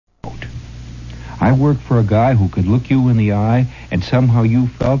I worked for a guy who could look you in the eye, and somehow you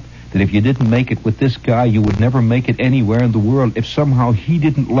felt that if you didn't make it with this guy, you would never make it anywhere in the world. If somehow he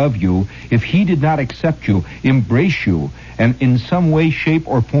didn't love you, if he did not accept you, embrace you, and in some way, shape,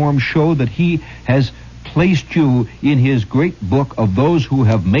 or form show that he has placed you in his great book of those who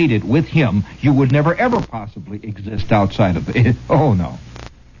have made it with him, you would never, ever possibly exist outside of it. Oh, no.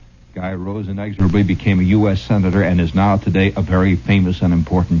 Guy rose inexorably, became a U.S. Senator, and is now today a very famous and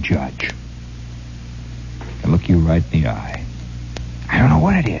important judge. I look you right in the eye. I don't know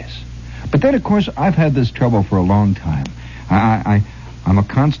what it is. But then, of course, I've had this trouble for a long time. I'm a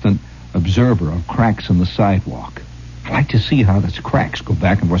constant observer of cracks in the sidewalk. I like to see how those cracks go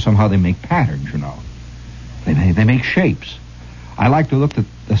back and forth. Somehow they make patterns, you know. They make shapes. I like to look at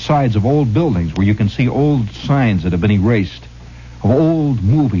the sides of old buildings where you can see old signs that have been erased, of old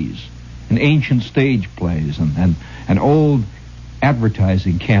movies and ancient stage plays and old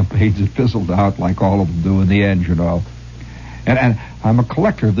advertising campaigns that fizzled out like all of them do in the end, you know. And I'm a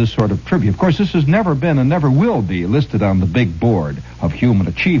collector of this sort of trivia. Of course, this has never been and never will be listed on the big board of human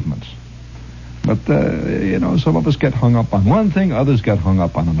achievements. But, some of us get hung up on one thing, others get hung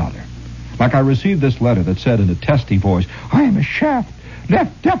up on another. Like I received this letter that said in a testy voice, I am a shaft.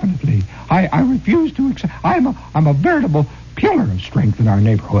 Definitely. I refuse to accept. I'm a veritable pillar of strength in our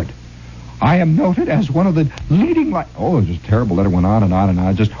neighborhood. I am noted as one of the leading Oh, it was a terrible letter, went on and on and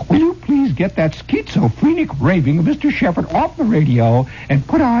on. Just, will you please get that schizophrenic raving of Mr. Shepard off the radio and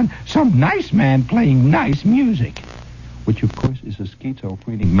put on some nice man playing nice music? Which, of course, is a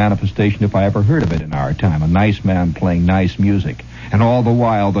schizophrenic manifestation, if I ever heard of it in our time. A nice man playing nice music. And all the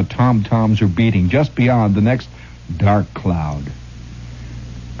while, the tom-toms are beating just beyond the next dark cloud.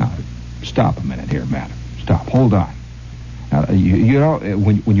 Now, stop a minute here, madam. Stop. Hold on. Now,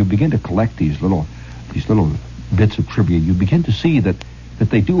 when you begin to collect these little bits of trivia, you begin to see that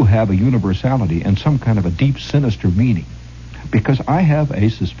they do have a universality and some kind of a deep, sinister meaning. Because I have a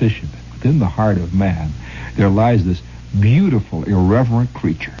suspicion that within the heart of man, there lies this beautiful, irreverent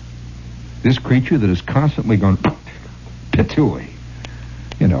creature. This creature that is constantly going, patooey,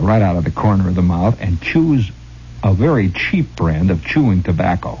 right out of the corner of the mouth, and chews a very cheap brand of chewing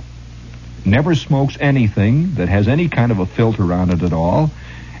tobacco. Never smokes anything that has any kind of a filter on it at all,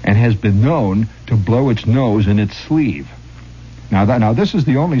 and has been known to blow its nose in its sleeve. Now this is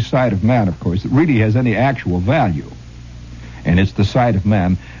the only side of man, of course, that really has any actual value. And it's the side of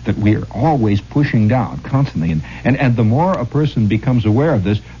man that we're always pushing down, constantly. And the more a person becomes aware of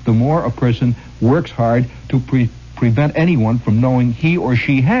this, the more a person works hard to prevent anyone from knowing he or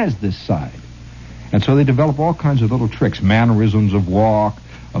she has this side. And so they develop all kinds of little tricks, mannerisms of walk,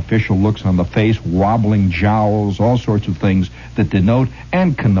 official looks on the face, wobbling jowls, all sorts of things that denote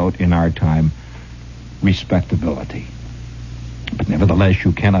and connote in our time respectability. But nevertheless,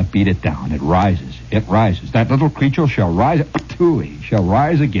 you cannot beat it down. It rises. It rises. That little creature shall rise. Shall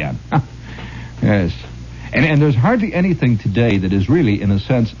rise again. Yes. And there's hardly anything today that is really, in a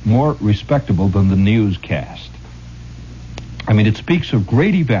sense, more respectable than the newscast. I mean, it speaks of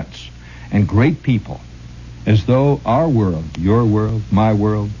great events and great people, as though our world, your world, my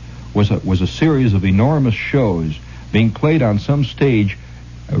world, was a series of enormous shows being played on some stage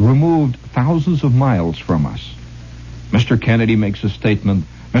removed thousands of miles from us. Mr. Kennedy makes a statement.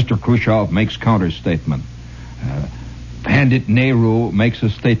 Mr. Khrushchev makes counter-statement. Pandit Nehru makes a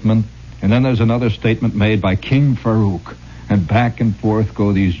statement. And then there's another statement made by King Farouk. And back and forth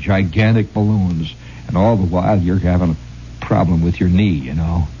go these gigantic balloons. And all the while you're having a problem with your knee, And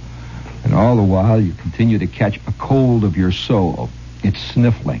all the while you continue to catch a cold of your soul. It's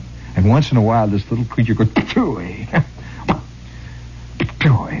sniffling. And once in a while this little creature goes,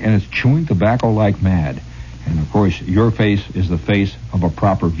 and it's chewing tobacco like mad. And, of course, your face is the face of a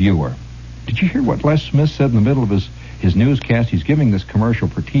proper viewer. Did you hear what Les Smith said in the middle of his newscast? He's giving this commercial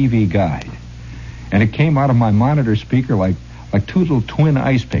for TV Guide. And it came out of my monitor speaker like two little twin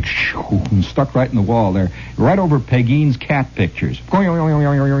ice picks, and stuck right in the wall there, right over Pegin's cat pictures.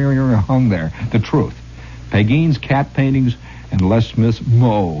 Hung there. The truth. Pegin's cat paintings and Les Smith's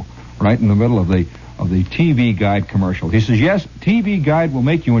Mo, right in the middle of the TV Guide commercial. He says, yes, TV Guide will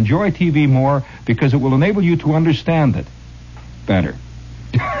make you enjoy TV more because it will enable you to understand it better.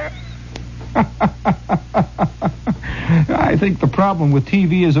 I think the problem with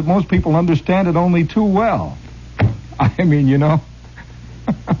TV is that most people understand it only too well. I mean,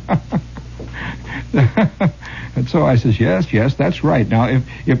 And so I says, yes, that's right. Now, if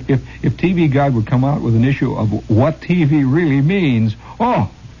TV Guide would come out with an issue of what TV really means,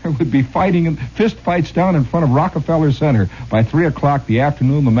 there would be fighting and fist fights down in front of Rockefeller Center. By 3 o'clock the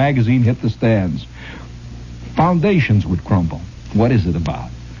afternoon, the magazine hit the stands. Foundations would crumble. What is it about?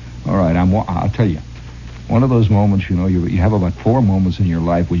 All right, I'll tell you. One of those moments, you have about 4 moments in your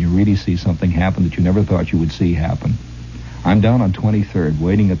life when you really see something happen that you never thought you would see happen. I'm down on 23rd,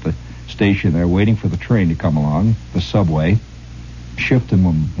 waiting at the station there, waiting for the train to come along, the subway, shifting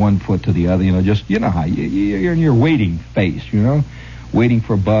from one foot to the other, just, how you're in your waiting phase, waiting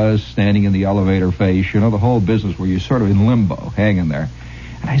for a buzz, standing in the elevator phase, the whole business where you're sort of in limbo, hanging there.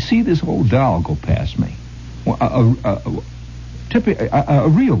 And I see this old doll go past me. A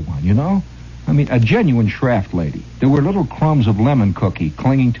real one, I mean, a genuine Schraft lady. There were little crumbs of lemon cookie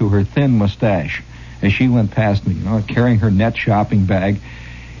clinging to her thin mustache as she went past me, carrying her net shopping bag.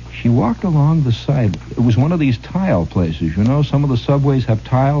 She walked along the side. It was one of these tile places, Some of the subways have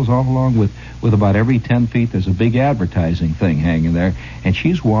tiles all along with about every 10 feet. There's a big advertising thing hanging there. And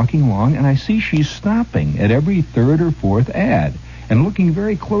she's walking along, and I see she's stopping at every third or fourth ad and looking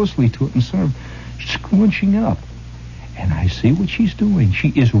very closely to it and sort of squinching up. And I see what she's doing. She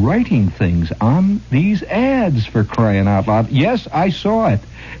is writing things on these ads, for crying out loud. Yes, I saw it.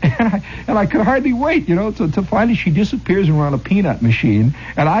 And I could hardly wait, to finally she disappears around a peanut machine,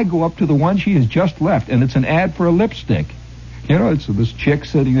 and I go up to the one she has just left, and it's an ad for a lipstick. It's this chick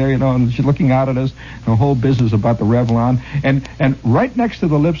sitting there, and she's looking out at us, the whole business about the Revlon. And right next to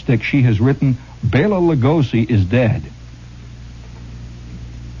the lipstick, she has written, Bela Lugosi is dead.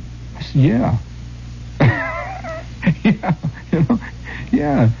 I said, yeah.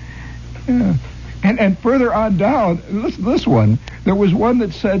 Yeah. And further on down, this one, there was one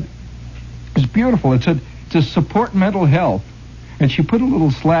that said, it's beautiful. It said, to support mental health. And she put a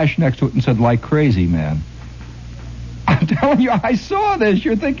little slash next to it and said, like crazy, man. I'm telling you, I saw this.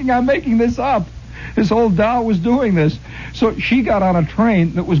 You're thinking I'm making this up. This old doll was doing this. So she got on a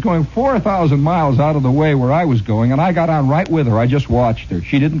train that was going 4,000 miles out of the way where I was going, and I got on right with her. I just watched her.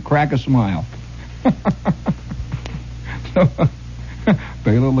 She didn't crack a smile.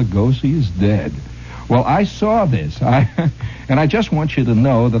 Bela Lugosi is dead. Well, I saw this, and I just want you to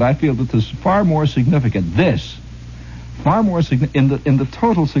know that I feel that this is far more significant in the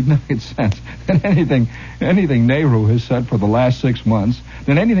total significant sense than anything Nehru has said for the last 6 months,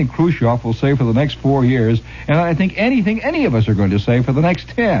 than anything Khrushchev will say for the next 4 years, and I think anything any of us are going to say for the next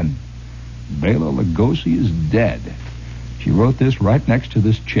 10. Bela Lugosi is dead. She wrote this right next to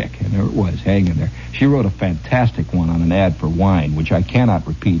this chick, and there it was, hanging there. She wrote a fantastic one on an ad for wine, which I cannot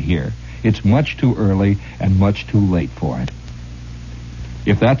repeat here. It's much too early and much too late for it.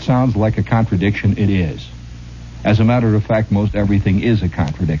 If that sounds like a contradiction, it is. As a matter of fact, most everything is a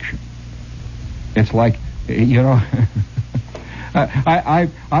contradiction. It's like,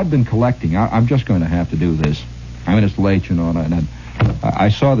 I've been collecting. I'm just going to have to do this. I mean, it's late, and I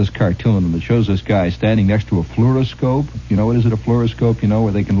saw this cartoon, and it shows this guy standing next to a fluoroscope. What is it, a fluoroscope,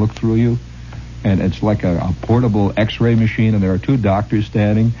 where they can look through you? And it's like a portable x-ray machine, and there are 2 doctors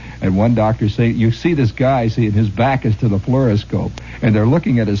standing, and one doctor saying, you see this guy, and his back is to the fluoroscope, and they're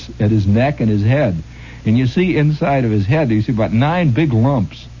looking at his neck and his head. And you see inside of his head, you see about 9 big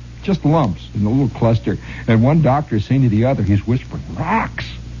lumps, just lumps in a little cluster. And one doctor is saying to the other, he's whispering, rocks.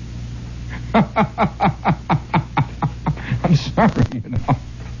 I'm sorry,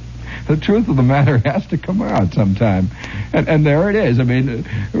 The truth of the matter has to come out sometime. And there it is. I mean,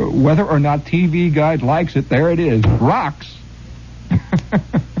 whether or not TV Guide likes it, there it is. Rocks.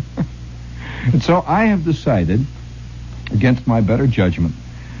 And so I have decided, against my better judgment,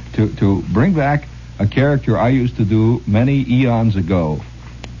 to bring back a character I used to do many eons ago.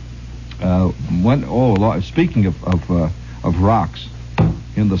 Speaking of rocks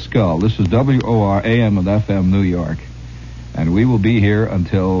in the skull, this is WOR AM and FM New York. And we will be here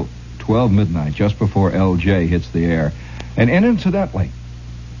until 12 midnight, just before LJ hits the air. And incidentally,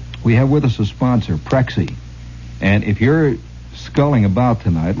 we have with us a sponsor, Prexy. And if you're sculling about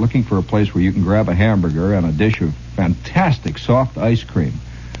tonight, looking for a place where you can grab a hamburger and a dish of fantastic soft ice cream,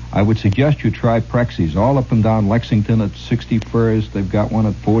 I would suggest you try Prexy's all up and down Lexington at 61st. They've got one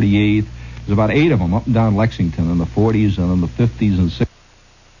at 48th. There's about 8 of them up and down Lexington in the 40s and in the 50s and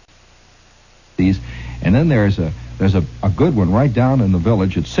 60s. And then there's a good one right down in the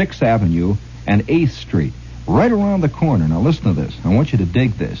village at 6th Avenue and 8th Street, right around the corner. Now listen to this. I want you to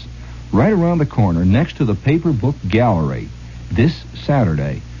dig this. Right around the corner, next to the Paper Book Gallery, this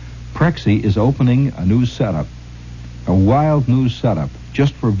Saturday, Prexy is opening a new setup, a wild new setup,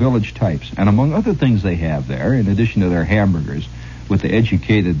 just for village types. And among other things they have there, in addition to their hamburgers, with the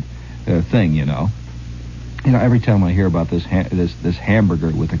educated thing, every time I hear about this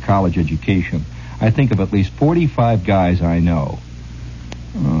hamburger with a college education, I think of at least 45 guys I know.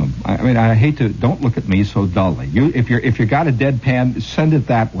 I hate to. Don't look at me so dully. If you got a deadpan, send it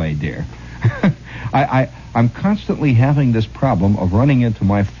that way, dear. I'm constantly having this problem of running into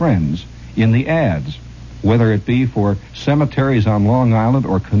my friends in the ads, whether it be for cemeteries on Long Island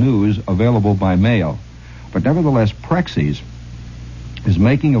or canoes available by mail. But nevertheless, Prexy's is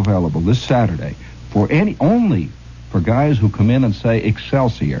making available this Saturday only for guys who come in and say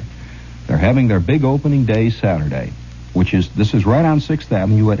Excelsior. They're having their big opening day Saturday, this is right on 6th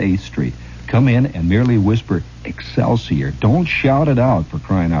Avenue at 8th Street. Come in and merely whisper Excelsior. Don't shout it out, for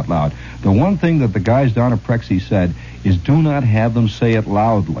crying out loud. The one thing that the guys down at Prexy said is do not have them say it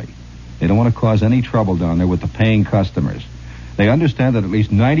loudly. They don't want to cause any trouble down there with the paying customers. They understand that at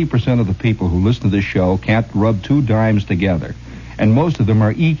least 90% of the people who listen to this show can't rub 2 dimes together. And most of them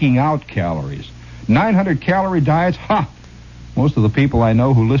are eking out calories. 900-calorie diets? Ha! Most of the people I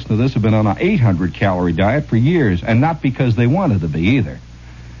know who listen to this have been on an 800-calorie diet for years, and not because they wanted to be either.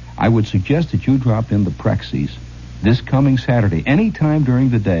 I would suggest that you drop in the Prexy's this coming Saturday, anytime during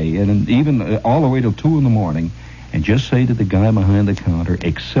the day, and even all the way till 2 in the morning, and just say to the guy behind the counter,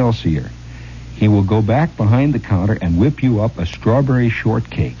 Excelsior. He will go back behind the counter and whip you up a strawberry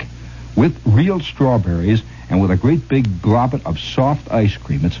shortcake with real strawberries and with a great big globbit of soft ice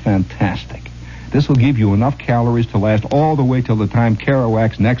cream. It's fantastic. This will give you enough calories to last all the way till the time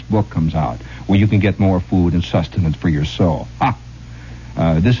Kerouac's next book comes out, where you can get more food and sustenance for your soul.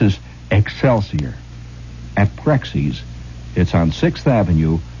 This is Excelsior at Prexy's. It's on 6th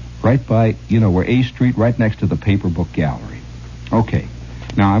Avenue, right by, where A Street, right next to the Paper Book Gallery. Okay.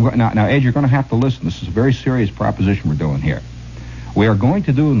 Now, Ed, you're going to have to listen. This is a very serious proposition we're doing here. We are going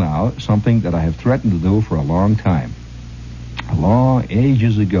to do now something that I have threatened to do for a long time.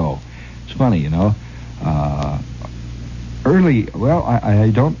 Ages ago. It's funny, I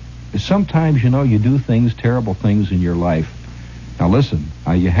don't... Sometimes, you do things, terrible things in your life. Now, listen.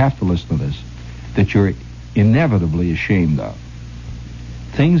 You have to listen to this. That you're inevitably ashamed of.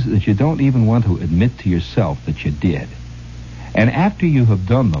 Things that you don't even want to admit to yourself that you did. And after you have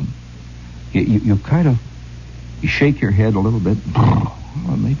done them, you shake your head a little bit.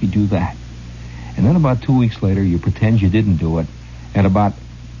 Well, maybe do that. And then about 2 weeks later, you pretend you didn't do it. And about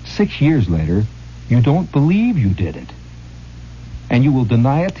 6 years later, you don't believe you did it. And you will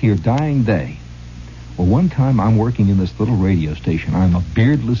deny it to your dying day. Well, one time I'm working in this little radio station. I'm a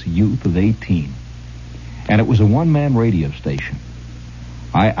beardless youth of 18. And it was a one-man radio station.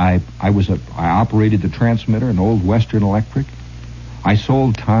 I operated the transmitter, an old Western Electric. I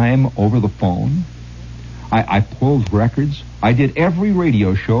sold time over the phone. I pulled records. I did every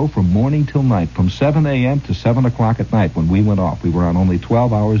radio show from morning till night, from 7 a.m. to 7 o'clock at night when we went off. We were on only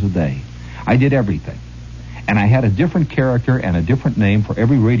 12 hours a day. I did everything. And I had a different character and a different name for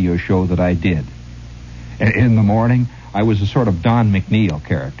every radio show that I did. In the morning, I was a sort of Don McNeil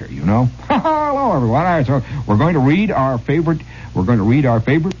character, Hello, everyone. All right, so we're going to read our favorite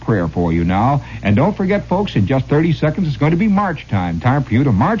prayer for you now. And don't forget, folks, in just 30 seconds, it's going to be march time. Time for you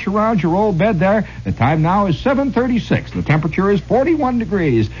to march around your old bed there. The time now is 7:36. The temperature is 41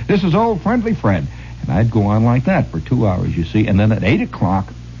 degrees. This is old Friendly Fred. And I'd go on like that for 2 hours, you see. And then at 8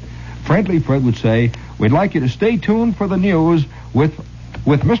 o'clock, Friendly Fred would say, we'd like you to stay tuned for the news with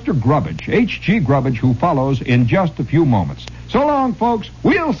Mr. Grubbage, H.G. Grubbage, who follows in just a few moments. So long, folks.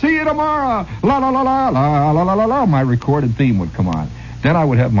 We'll see you tomorrow. La, la, la, la, la, la, la, la, la. My recorded theme would come on. Then I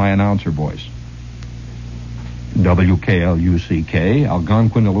would have my announcer voice. WKLUCK,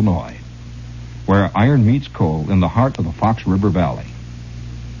 Algonquin, Illinois, where iron meets coal in the heart of the Fox River Valley.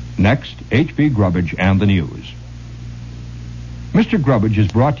 Next, H.B. Grubbage and the news. Mr. Grubbage is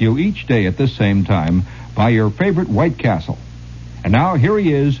brought to you each day at this same time by your favorite White Castle. And now here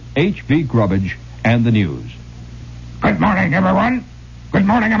he is, H.B. Grubbage and the news. Good morning, everyone. Good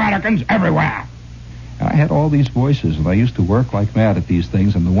morning, Americans everywhere. I had all these voices, and I used to work like mad at these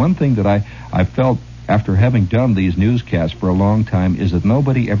things. And the one thing that I felt after having done these newscasts for a long time is that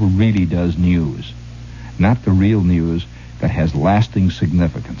nobody ever really does news. Not the real news that has lasting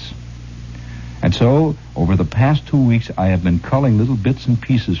significance. And so, over the past 2 weeks, I have been culling little bits and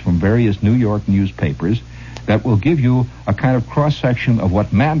pieces from various New York newspapers that will give you a kind of cross-section of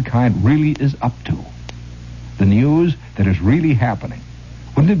what mankind really is up to. The news that is really happening.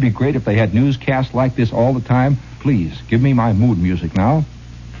 Wouldn't it be great if they had newscasts like this all the time? Please, give me my mood music now.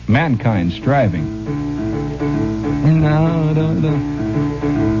 Mankind striving.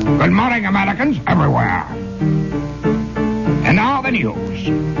 Good morning, Americans everywhere. And now the news.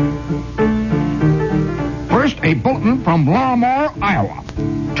 First, a bulletin from Lawmore, Iowa.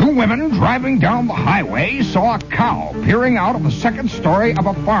 2 women driving down the highway saw a cow peering out of the second story of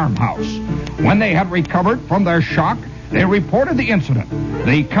a farmhouse. When they had recovered from their shock, they reported the incident.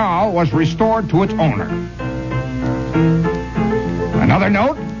 The cow was restored to its owner. Another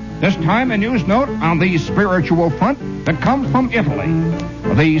note, This time a news note on the spiritual front that comes from Italy.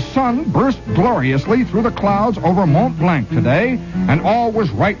 The sun burst gloriously through the clouds over Mont Blanc today, and all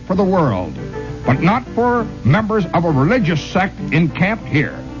was right for the world. But not for members of a religious sect encamped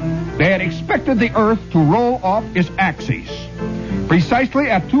here. They had expected the earth to roll off its axis.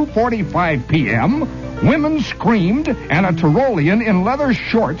 Precisely at 2:45 p.m., women screamed, and a Tyrolean in leather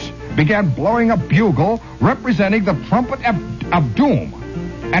shorts began blowing a bugle representing the trumpet of doom.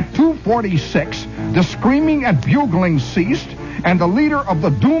 At 2:46, the screaming and bugling ceased, and the leader of the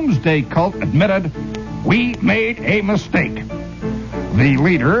doomsday cult admitted, "We made a mistake." The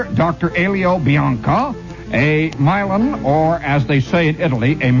leader, Dr. Elio Bianca, a Milan, or as they say in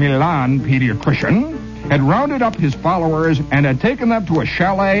Italy, a Milan pediatrician, had rounded up his followers and had taken them to a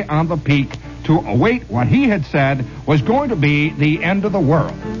chalet on the peak to await what he had said was going to be the end of the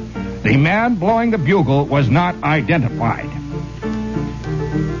world. The man blowing the bugle was not identified.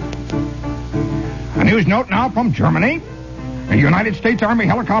 A news note now from Germany. A United States Army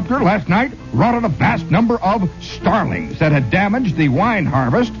helicopter last night routed a vast number of starlings that had damaged the wine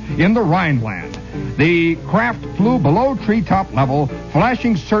harvest in the Rhineland. The craft flew below treetop level,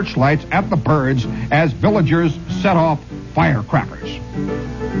 flashing searchlights at the birds as villagers set off firecrackers.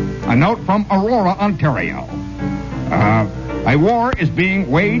 A note from Aurora, Ontario. A war is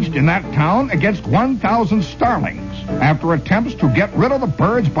being waged in that town against 1,000 starlings after attempts to get rid of the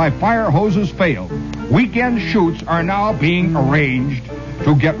birds by fire hoses failed. Weekend shoots are now being arranged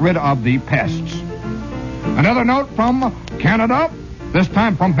to get rid of the pests. Another note from Canada, this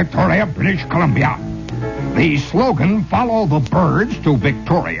time from Victoria, British Columbia. The slogan, "Follow the Birds to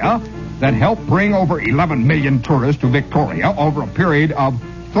Victoria," that helped bring over 11 million tourists to Victoria over a period of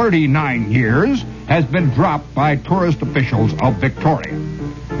 39 years, has been dropped by tourist officials of Victoria.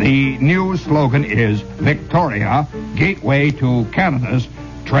 The new slogan is Victoria, Gateway to Canada's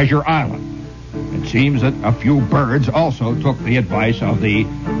Treasure Island. It seems that a few birds also took the advice of the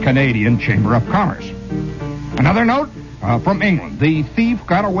Canadian Chamber of Commerce. Another note from England. The thief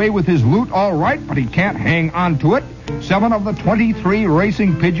got away with his loot all right, but he can't hang on to it. 7 of the 23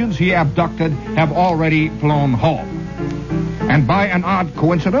 racing pigeons he abducted have already flown home. And by an odd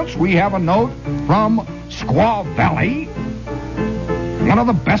coincidence, we have a note from Squaw Valley. One of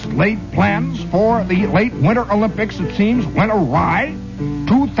the best laid plans for the late Winter Olympics, it seems, went awry.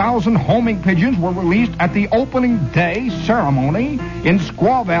 2,000 homing pigeons were released at the opening day ceremony in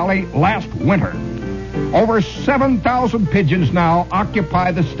Squaw Valley last winter. Over 7,000 pigeons now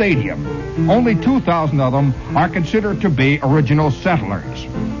occupy the stadium. Only 2,000 of them are considered to be original settlers.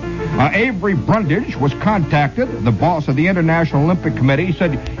 Avery Brundage was contacted. The boss of the International Olympic Committee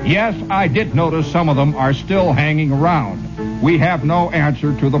said, "Yes, I did notice some of them are still hanging around. We have no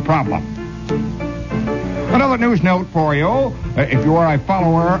answer to the problem." Another news note for you, if you are a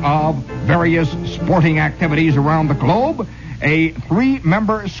follower of various sporting activities around the globe, a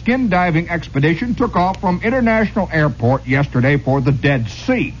 3-member skin diving expedition took off from International Airport yesterday for the Dead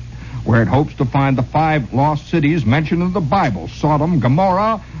Sea, where it hopes to find the 5 lost cities mentioned in the Bible: Sodom,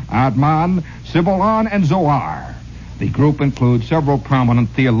 Gomorrah, Adman, Sibolon, and Zoar. The group includes several prominent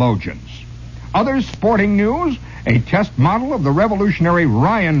theologians. Other sporting news, a test model of the revolutionary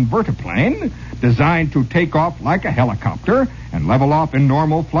Ryan vertiplane, designed to take off like a helicopter and level off in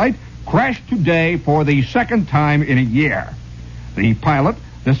normal flight, crashed today for the second time in a year. The pilot,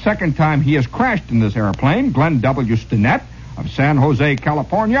 the second time he has crashed in this airplane, Glenn W. Stinnett of San Jose,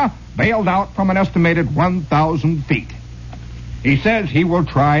 California, bailed out from an estimated 1,000 feet. He says he will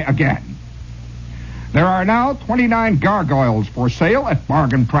try again. There are now 29 gargoyles for sale at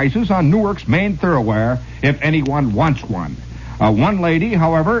bargain prices on Newark's main thoroughfare if anyone wants one. One lady,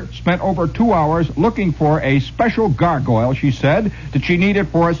 however, spent over 2 hours looking for a special gargoyle, she said, that she needed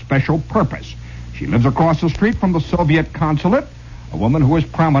for a special purpose. She lives across the street from the Soviet consulate, a woman who is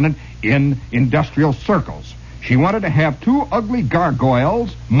prominent in industrial circles. She wanted to have 2 ugly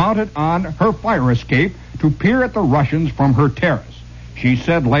gargoyles mounted on her fire escape to peer at the Russians from her terrace. She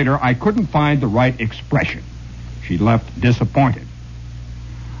said later, "I couldn't find the right expression." She left disappointed.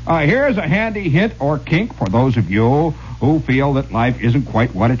 Here's a handy hint or kink for those of you who feel that life isn't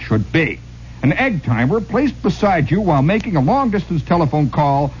quite what it should be. An egg timer placed beside you while making a long-distance telephone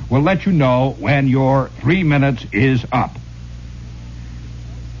call will let you know when your 3 minutes is up.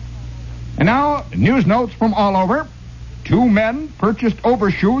 And now, news notes from all over. 2 men purchased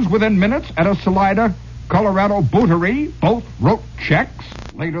overshoes within minutes at a Salida, Colorado bootery. Both wrote checks.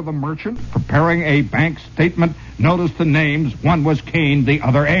 Later, the merchant, preparing a bank statement, noticed the names. One was Cain, the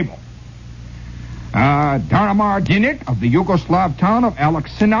other Abel. Daramar Dinic of the Yugoslav town of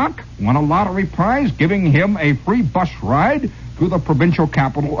Aleksinac won a lottery prize, giving him a free bus ride to the provincial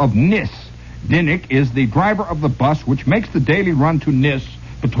capital of Nis. Dinnick is the driver of the bus which makes the daily run to Nis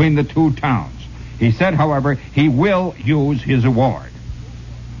between the two towns. He said, however, he will use his award.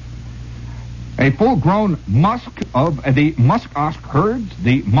 A full-grown musk of the muskox herds.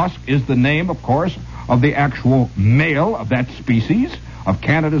 The musk is the name, of course, of the actual male of that species of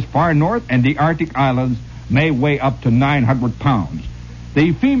Canada's far north and the Arctic islands may weigh up to 900 pounds.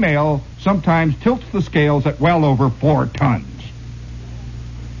 The female sometimes tilts the scales at well over 4 tons.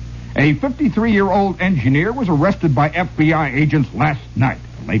 A 53-year-old engineer was arrested by FBI agents last night.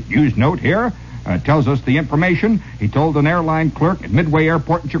 A late news note here tells us the information. He told an airline clerk at Midway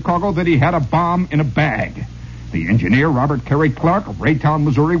Airport in Chicago that he had a bomb in a bag. The engineer, Robert Kerry Clark of Raytown,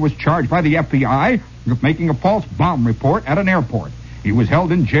 Missouri, was charged by the FBI with making a false bomb report at an airport. He was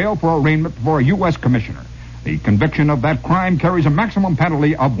held in jail for arraignment before a U.S. commissioner. The conviction of that crime carries a maximum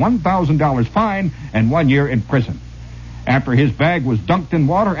penalty of $1,000 fine and 1 year in prison. After his bag was dunked in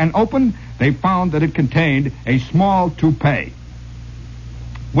water and opened, they found that it contained a small toupee.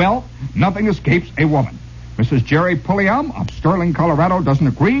 Well, nothing escapes a woman. Mrs. Jerry Pulliam of Sterling, Colorado, doesn't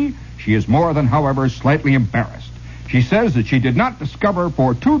agree. She is more than, however, slightly embarrassed. She says that she did not discover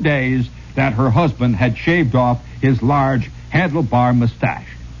for 2 days that her husband had shaved off his large handlebar mustache.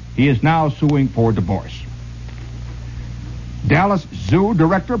 He is now suing for divorce. Dallas Zoo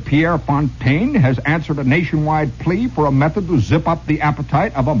Director Pierre Fontaine has answered a nationwide plea for a method to zip up the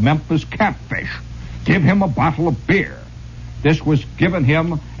appetite of a Memphis catfish. Give him a bottle of beer. This was given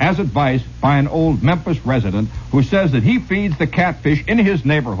him as advice by an old Memphis resident who says that he feeds the catfish in his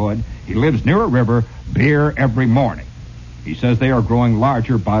neighborhood. He lives near a river, beer every morning. He says they are growing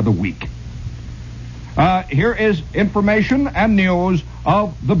larger by the week. Here is information and news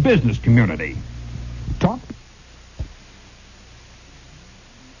of the business community. Talk.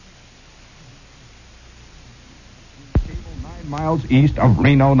 9 miles east of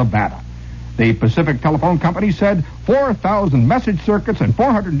Reno, Nevada. The Pacific Telephone Company said 4,000 message circuits and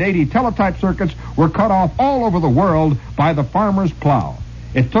 480 teletype circuits were cut off all over the world by the farmer's plow.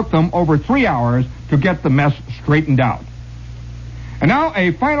 It took them over 3 hours to get the mess straightened out. And now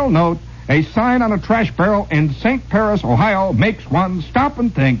a final note. A sign on a trash barrel in St. Paris, Ohio, makes one stop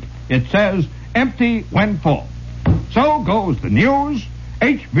and think. It says, empty when full. So goes the news.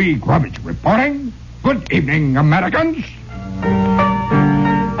 H.V. Grubbage reporting. Good evening, Americans.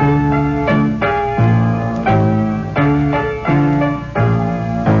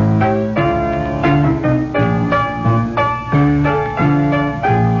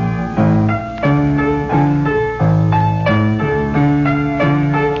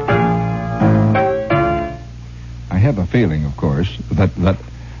 Feeling, of course, that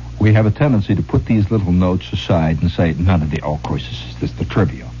we have a tendency to put these little notes aside and say, none of the, of course, this is the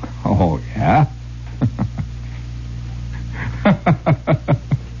trivial. Oh, yeah?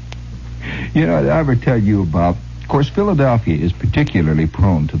 You know, I ever tell you about, of course, Philadelphia is particularly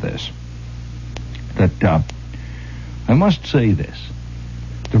prone to this. That, I must say this,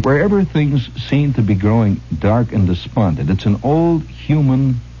 that wherever things seem to be growing dark and despondent, it's an old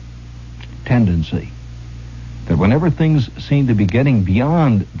human tendency that whenever things seem to be getting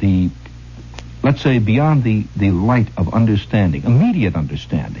beyond the, let's say, beyond the light of understanding, immediate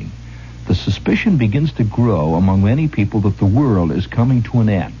understanding, the suspicion begins to grow among many people that the world is coming to an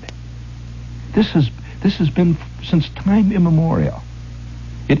end. This has been since time immemorial.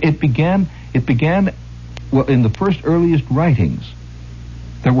 It began well in the first earliest writings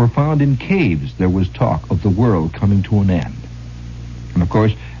that were found in caves. There was talk of the world coming to an end, and of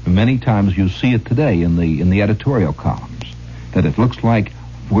course, many times you see it today in the editorial columns, that it looks like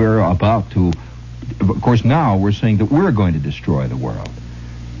we're about to, of course now we're saying that we're going to destroy the world.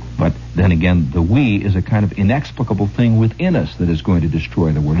 But then again, the we is a kind of inexplicable thing within us that is going to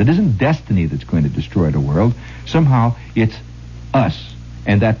destroy the world. It isn't destiny that's going to destroy the world. Somehow it's us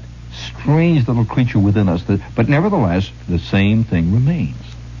and that strange little creature within us. But nevertheless, the same thing remains.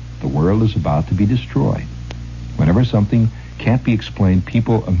 The world is about to be destroyed. Whenever something can't be explained,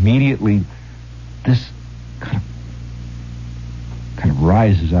 people immediately, this kind of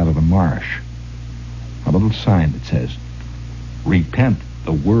rises out of the marsh. A little sign that says, repent,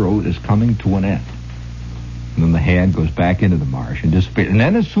 the world is coming to an end. And then the hand goes back into the marsh and disappears. And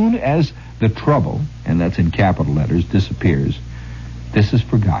then as soon as the trouble, and that's in capital letters, disappears, this is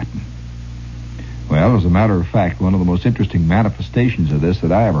forgotten. Well, as a matter of fact, one of the most interesting manifestations of this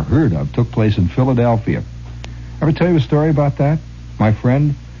that I ever heard of took place in Philadelphia. Ever tell you a story about that? My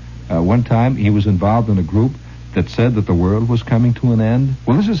friend, one time he was involved in a group that said that the world was coming to an end.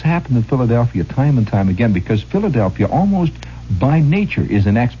 Well, this has happened in Philadelphia time and time again because Philadelphia almost by nature is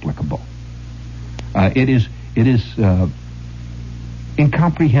inexplicable. It is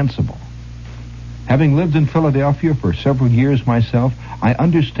incomprehensible. Having lived in Philadelphia for several years myself, I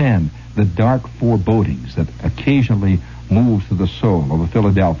understand the dark forebodings that occasionally move through the soul of a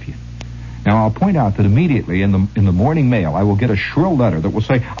Philadelphian. Now, I'll point out that immediately in the morning mail, I will get a shrill letter that will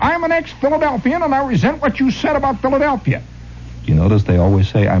say, "I'm an ex-Philadelphian and I resent what you said about Philadelphia." You notice they always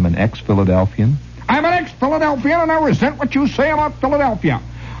say, "I'm an ex-Philadelphian"? "I'm an ex-Philadelphian and I resent what you say about Philadelphia.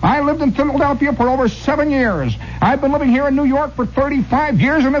 I lived in Philadelphia for over 7 years. I've been living here in New York for 35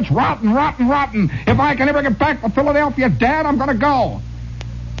 years, and it's rotten, rotten, rotten. If I can ever get back to Philadelphia, Dad, I'm going to go."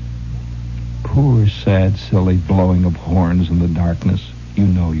 Poor, sad, silly blowing of horns in the darkness. You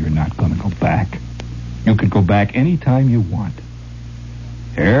know you're not going to go back. You could go back any time you want.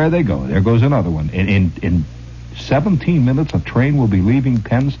 There they go. There goes another one. In 17 minutes, a train will be leaving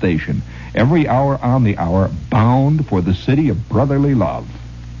Penn Station, every hour on the hour, bound for the city of brotherly love.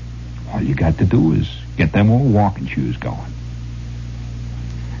 All you got to do is get them old walking shoes going.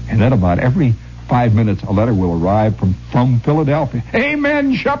 And then about every 5 minutes, a letter will arrive from Philadelphia.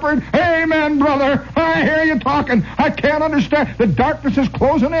 "Amen, Shepherd. Amen, brother. I hear you talking. I can't understand. The darkness is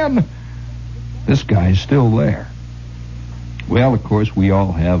closing in." This guy's still there. Well, of course, we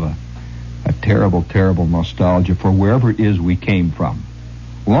all have a terrible, terrible nostalgia for wherever it is we came from.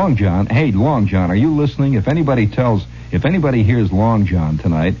 Long John, hey, Long John, are you listening? If anybody hears Long John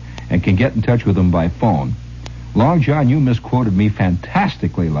tonight and can get in touch with him by phone. Long John, you misquoted me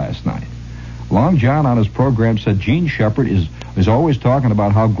fantastically last night. Long John on his program said Gene Shepherd is always talking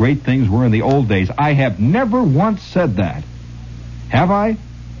about how great things were in the old days. I have never once said that. Have I?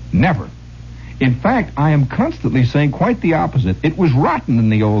 Never. In fact, I am constantly saying quite the opposite. It was rotten in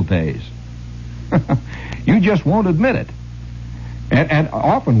the old days. You just won't admit it. And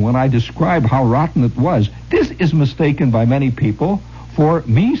often when I describe how rotten it was, this is mistaken by many people for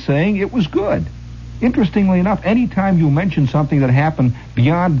me saying it was good. Interestingly enough, any time you mention something that happened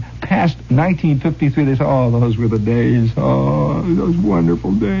past 1953, they say, "Oh, those were the days. Oh, those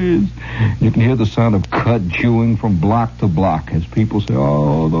wonderful days." You can hear the sound of cud chewing from block to block as people say,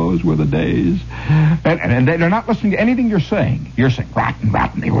 "Oh, those were the days." And they're not listening to anything you're saying. You're saying, "Rotten,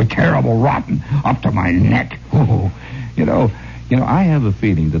 rotten. They were terrible, rotten, up to my neck." Oh, you know, I have a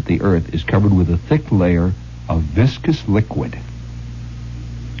feeling that the earth is covered with a thick layer of viscous liquid.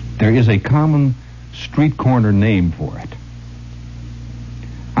 There is a common street corner name for it.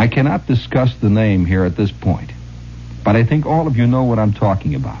 I cannot discuss the name here at this point, but I think all of you know what I'm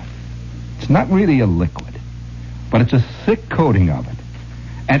talking about. It's not really a liquid, but it's a thick coating of it.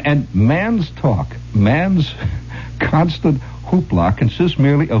 And man's constant hoopla consists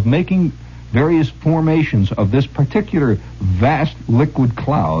merely of making various formations of this particular vast liquid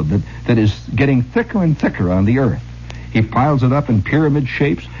cloud that is getting thicker and thicker on the earth. He piles it up in pyramid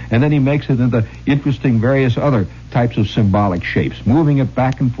shapes, and then he makes it into interesting various other types of symbolic shapes, moving it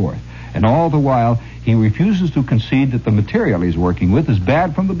back and forth. And all the while, he refuses to concede that the material he's working with is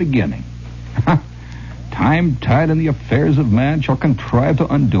bad from the beginning. Time tied in the affairs of man shall contrive to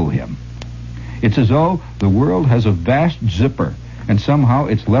undo him. It's as though the world has a vast zipper, and somehow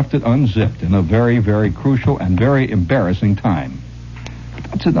it's left it unzipped in a very, very crucial and very embarrassing time.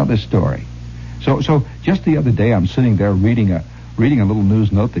 That's another story. So just the other day, I'm sitting there reading a little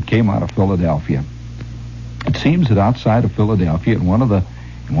news note that came out of Philadelphia. It seems that outside of Philadelphia, in one of the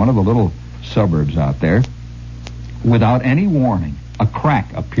little suburbs out there, without any warning, a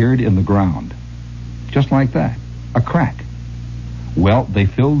crack appeared in the ground. Just like that. A crack. Well, they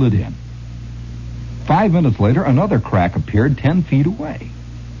filled it in. 5 minutes later, another crack appeared 10 feet away,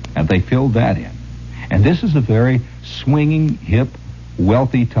 and they filled that in. And this is a very swinging, hip,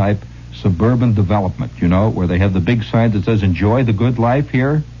 wealthy type suburban development, where they have the big sign that says, "Enjoy the good life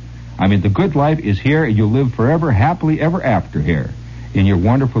here." I mean, the good life is here, and you'll live forever, happily ever after here, in your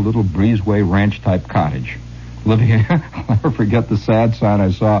wonderful little breezeway ranch-type cottage. Living, I'll never forget the sad sign I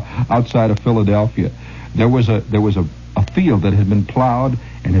saw outside of Philadelphia. There was a field that had been plowed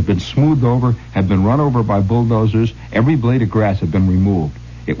and had been smoothed over, had been run over by bulldozers. Every blade of grass had been removed.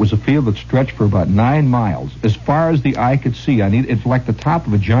 It was a field that stretched for about 9 miles, as far as the eye could see. It's like the top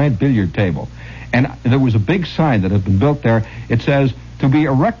of a giant billiard table. And there was a big sign that had been built there. It says, "To be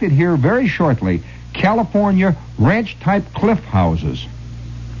erected here very shortly, California ranch-type cliff houses."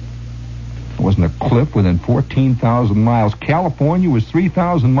 There wasn't a cliff within 14,000 miles. California was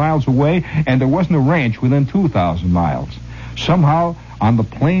 3,000 miles away, and there wasn't a ranch within 2,000 miles. Somehow, on the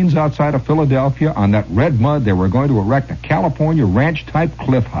plains outside of Philadelphia, on that red mud, they were going to erect a California ranch-type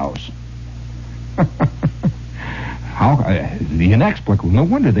cliff house. The inexplicable. No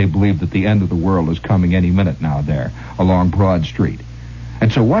wonder they believe that the end of the world is coming any minute now there, along Broad Street.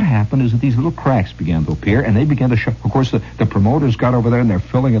 And so what happened is that these little cracks began to appear, and they began to show. Of course, the promoters got over there, and they're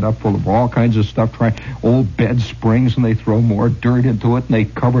filling it up full of all kinds of stuff, trying old bed springs, and they throw more dirt into it, and they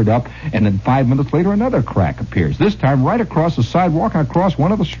cover it up. And then 5 minutes later, another crack appears, this time right across the sidewalk and across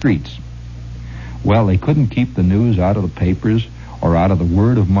one of the streets. Well, they couldn't keep the news out of the papers or out of the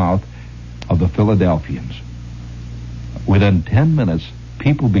word of mouth of the Philadelphians. Within 10 minutes,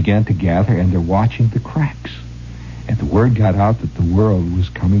 people began to gather, and they're watching the cracks. And the word got out that the world was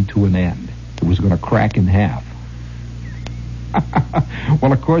coming to an end. It was going to crack in half.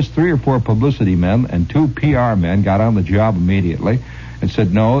 Well, of course, 3 or 4 publicity men and 2 PR men got on the job immediately and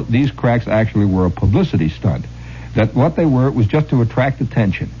said, no, these cracks actually were a publicity stunt. That what they were, it was just to attract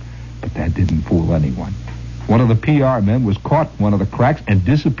attention. But that didn't fool anyone. One of the PR men was caught in one of the cracks and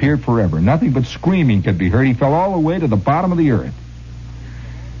disappeared forever. Nothing but screaming could be heard. He fell all the way to the bottom of the earth.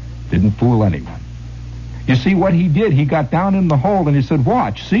 Didn't fool anyone. You see what he did? He got down in the hole and he said,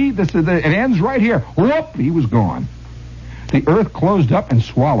 watch, see, it ends right here. Whoop, he was gone. The earth closed up and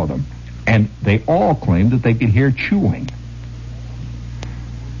swallowed him. And they all claimed that they could hear chewing.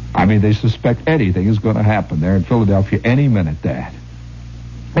 I mean, they suspect anything is going to happen there in Philadelphia any minute, Dad.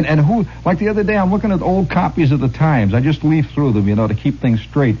 And who, like the other day, I'm looking at old copies of the Times. I just leaf through them, to keep things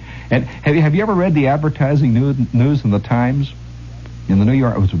straight. And have you ever read the advertising news in the Times? In the New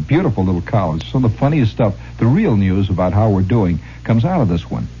York, it was a beautiful little column. Some of the funniest stuff, the real news about how we're doing, comes out of this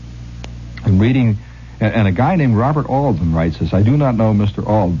one. I'm reading, and a guy named Robert Alden writes this. I do not know Mr.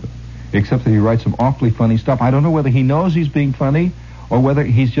 Alden, except that he writes some awfully funny stuff. I don't know whether he knows he's being funny or whether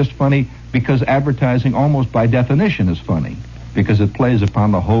he's just funny because advertising almost by definition is funny, because it plays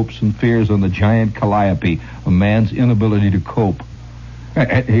upon the hopes and fears on the giant calliope of man's inability to cope.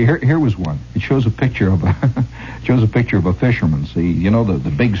 Here was one. It shows a picture of a fisherman. See,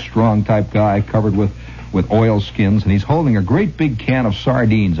 the big, strong type guy covered with oil skins, and he's holding a great big can of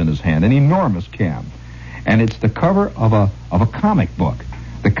sardines in his hand, an enormous can, and it's the cover of a comic book.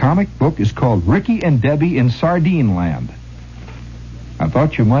 The comic book is called Ricky and Debbie in Sardine Land. I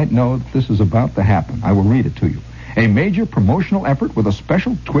thought you might know that this is about to happen. I will read it to you. A major promotional effort with a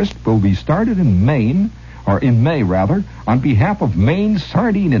special twist will be started in May, on behalf of Maine's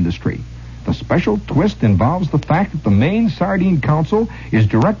sardine industry. The special twist involves the fact that the Maine Sardine Council is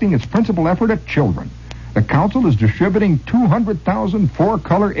directing its principal effort at children. The council is distributing 200,000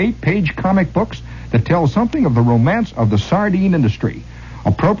 4-color 8-page comic books that tell something of the romance of the sardine industry.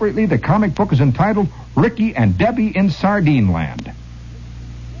 Appropriately, the comic book is entitled Ricky and Debbie in Sardine Land.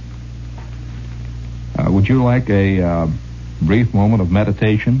 Would you like a brief moment of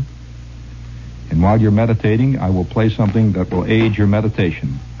meditation? And while you're meditating, I will play something that will aid your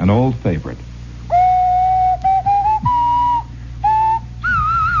meditation. An old favorite.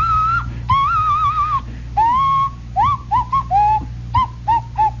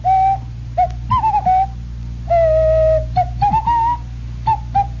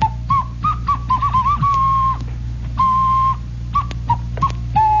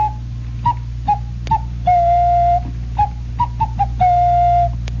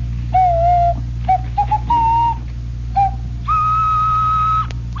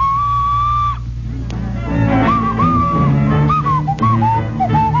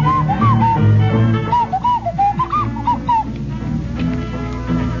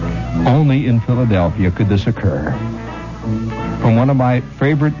 Only in Philadelphia could this occur. From one of my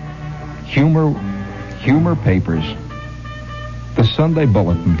favorite humor papers, the Sunday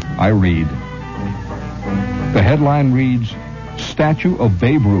Bulletin, I read. The headline reads, Statue of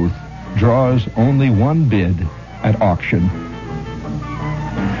Babe Ruth draws only one bid at auction.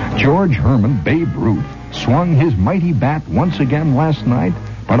 George Herman Babe Ruth swung his mighty bat once again last night,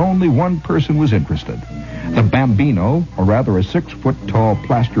 but only one person was interested. The Bambino, or rather a 6-foot-tall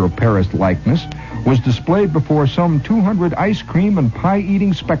plaster of Paris likeness, was displayed before some 200 ice cream and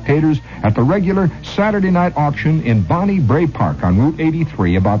pie-eating spectators at the regular Saturday night auction in Bonnie Bray Park on Route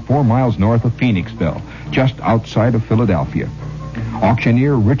 83, about 4 miles north of Phoenixville, just outside of Philadelphia.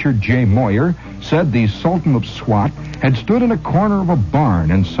 Auctioneer Richard J. Moyer said the Sultan of Swat had stood in a corner of a barn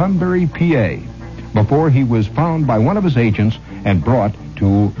in Sunbury, PA, before he was found by one of his agents and brought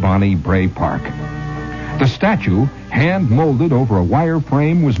to Bonnie Bray Park. The statue, hand-molded over a wire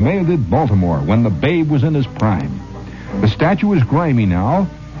frame, was made in Baltimore when the babe was in his prime. The statue is grimy now,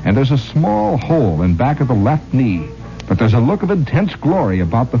 and there's a small hole in back of the left knee, but there's a look of intense glory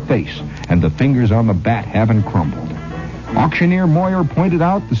about the face, and the fingers on the bat haven't crumbled. Auctioneer Moyer pointed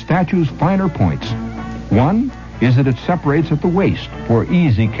out the statue's finer points. One is that it separates at the waist for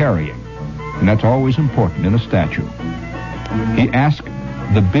easy carrying, and that's always important in a statue. He asked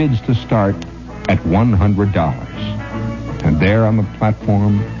the bids to start at $100. And there on the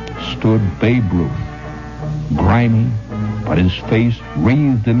platform stood Babe Ruth, grimy, but his face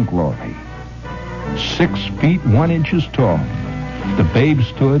wreathed in glory. 6 feet 1 inches tall, the Babe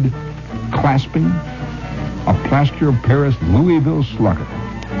stood clasping a plaster of Paris Louisville Slugger,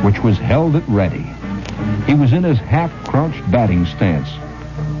 which was held at ready. He was in his half-crouched batting stance,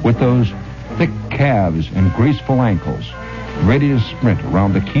 with those thick calves and graceful ankles, ready to sprint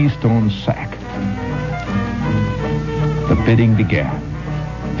around the Keystone sack. The bidding began.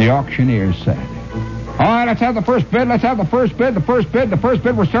 The auctioneer said, "All right, let's have the first bid. Let's have the first bid. The first bid.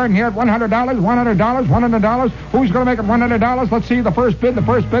 We're starting here at $100. $100. Who's going to make it $100? Let's see the first bid. $100.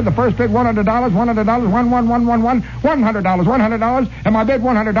 $100. $100. And my bid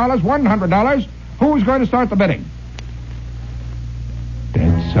 $100. $100. Who's going to start the bidding?"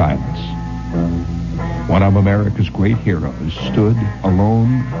 Dead silence. One of America's great heroes stood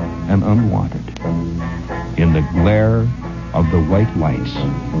alone and unwanted in the glare of the white lights.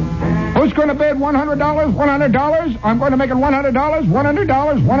 "Who's going to bid $100? $100? I'm going to make it $100.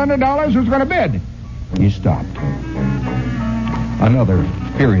 $100. Who's going to bid?" He stopped. Another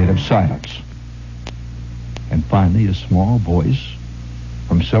period of silence. And finally, a small voice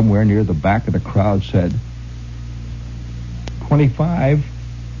from somewhere near the back of the crowd said, 25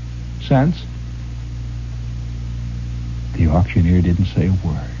 cents. The auctioneer didn't say a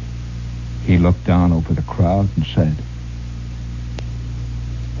word. He looked down over the crowd and said,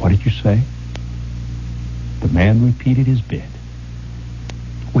 "What did you say?" The man repeated his bid.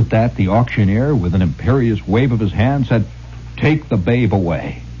 With that, the auctioneer, with an imperious wave of his hand, said, "Take the Babe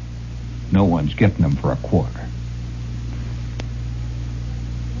away. No one's getting him for a quarter."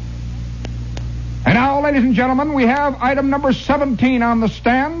 And now, ladies and gentlemen, we have item number 17 on the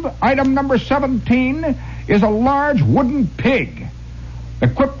stand. Item number 17 is a large wooden pig,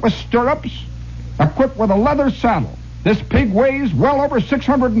 equipped with stirrups, equipped with a leather saddle. This pig weighs well over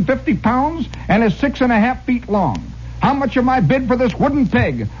 650 pounds and is 6.5 feet long. How much am I bid for this wooden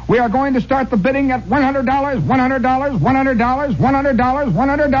pig? We are going to start the bidding at $100, $100, $100, $100,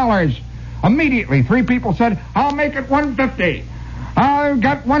 $100. Immediately, 3 people said, "I'll make it $150. I've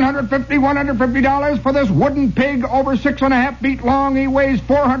got $150 for this wooden pig over 6.5 feet long. He weighs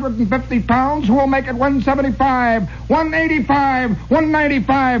 450 pounds. Who will make it $175, $185,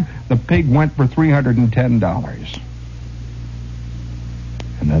 $195? The pig went for $310.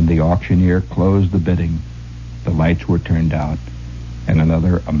 And then the auctioneer closed the bidding. The lights were turned out, and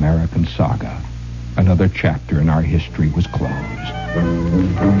another American saga, another chapter in our history was closed.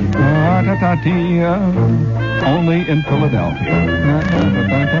 Only in Philadelphia.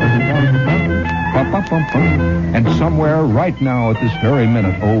 And somewhere right now at this very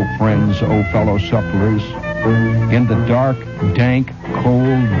minute, oh friends, oh fellow sufferers, in the dark, dank,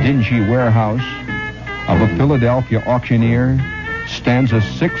 cold, dingy warehouse of a Philadelphia auctioneer stands a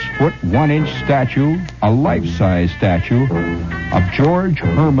 6 foot 1 inch statue, a life-size statue of George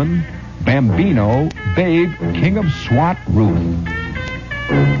Herman Bambino Babe, King of Swat Ruth,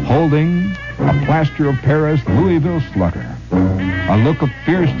 holding a plaster of Paris Louisville Slugger, a look of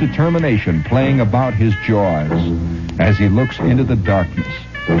fierce determination playing about his jaws as he looks into the darkness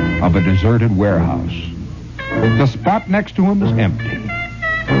of a deserted warehouse. The spot next to him is empty,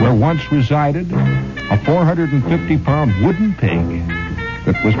 where once resided a 450-pound wooden pig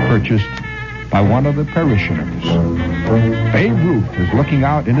that was purchased by one of the parishioners. Babe Ruth is looking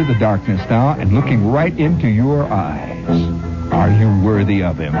out into the darkness now and looking right into your eyes. Are you worthy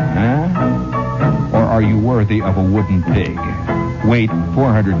of him, huh? Or are you worthy of a wooden pig? Weight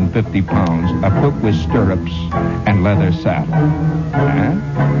 450 pounds, equipped with stirrups and leather saddle.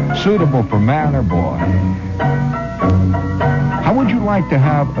 Huh? Suitable for man or boy. How would you like to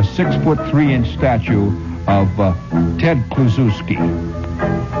have a 6 foot 3 inch statue of Ted Kluszewski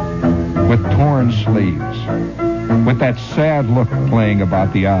with torn sleeves, with that sad look playing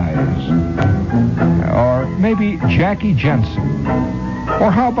about the eyes? Or maybe Jackie Jensen. Or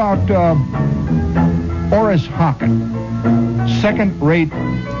how about Horace Hocken, second-rate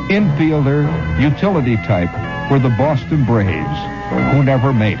infielder, utility type for the Boston Braves, who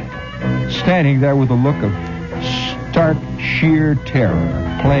never made it, standing there with a look of stark, sheer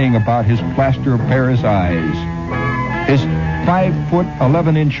terror playing about his plaster of Paris eyes, his 5 foot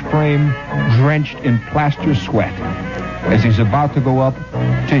 11 inch frame drenched in plaster sweat as he's about to go up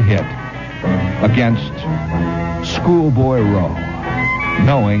to hit against Schoolboy Rowe,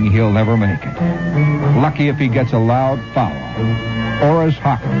 knowing he'll never make it. Lucky if he gets a loud foul. Horace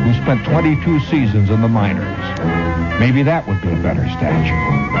Hocken, who spent 22 seasons in the minors. Maybe that would be a better statue.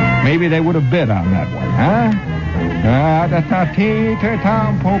 Maybe they would have bid on that one, huh?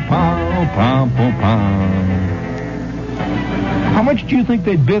 How much do you think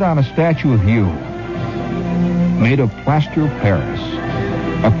they'd bid on a statue of you? Made of plaster of Paris,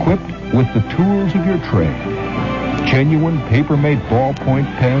 equipped with the tools of your trade. Genuine paper-made ballpoint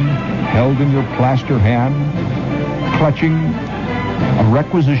pen held in your plaster hand, clutching a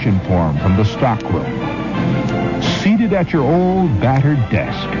requisition form from the stockroom. Seated at your old battered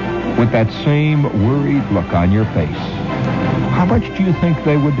desk with that same worried look on your face. How much do you think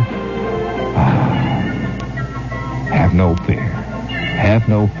they would... Have no fear. Have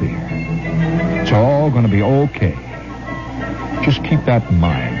no fear. It's all going to be okay. Just keep that in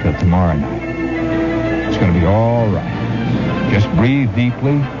mind till tomorrow night. It's going to be all right. Just breathe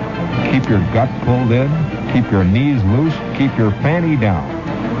deeply. Keep your gut pulled in. Keep your knees loose. Keep your fanny down.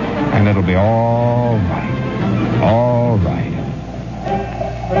 And it'll be all right. All right.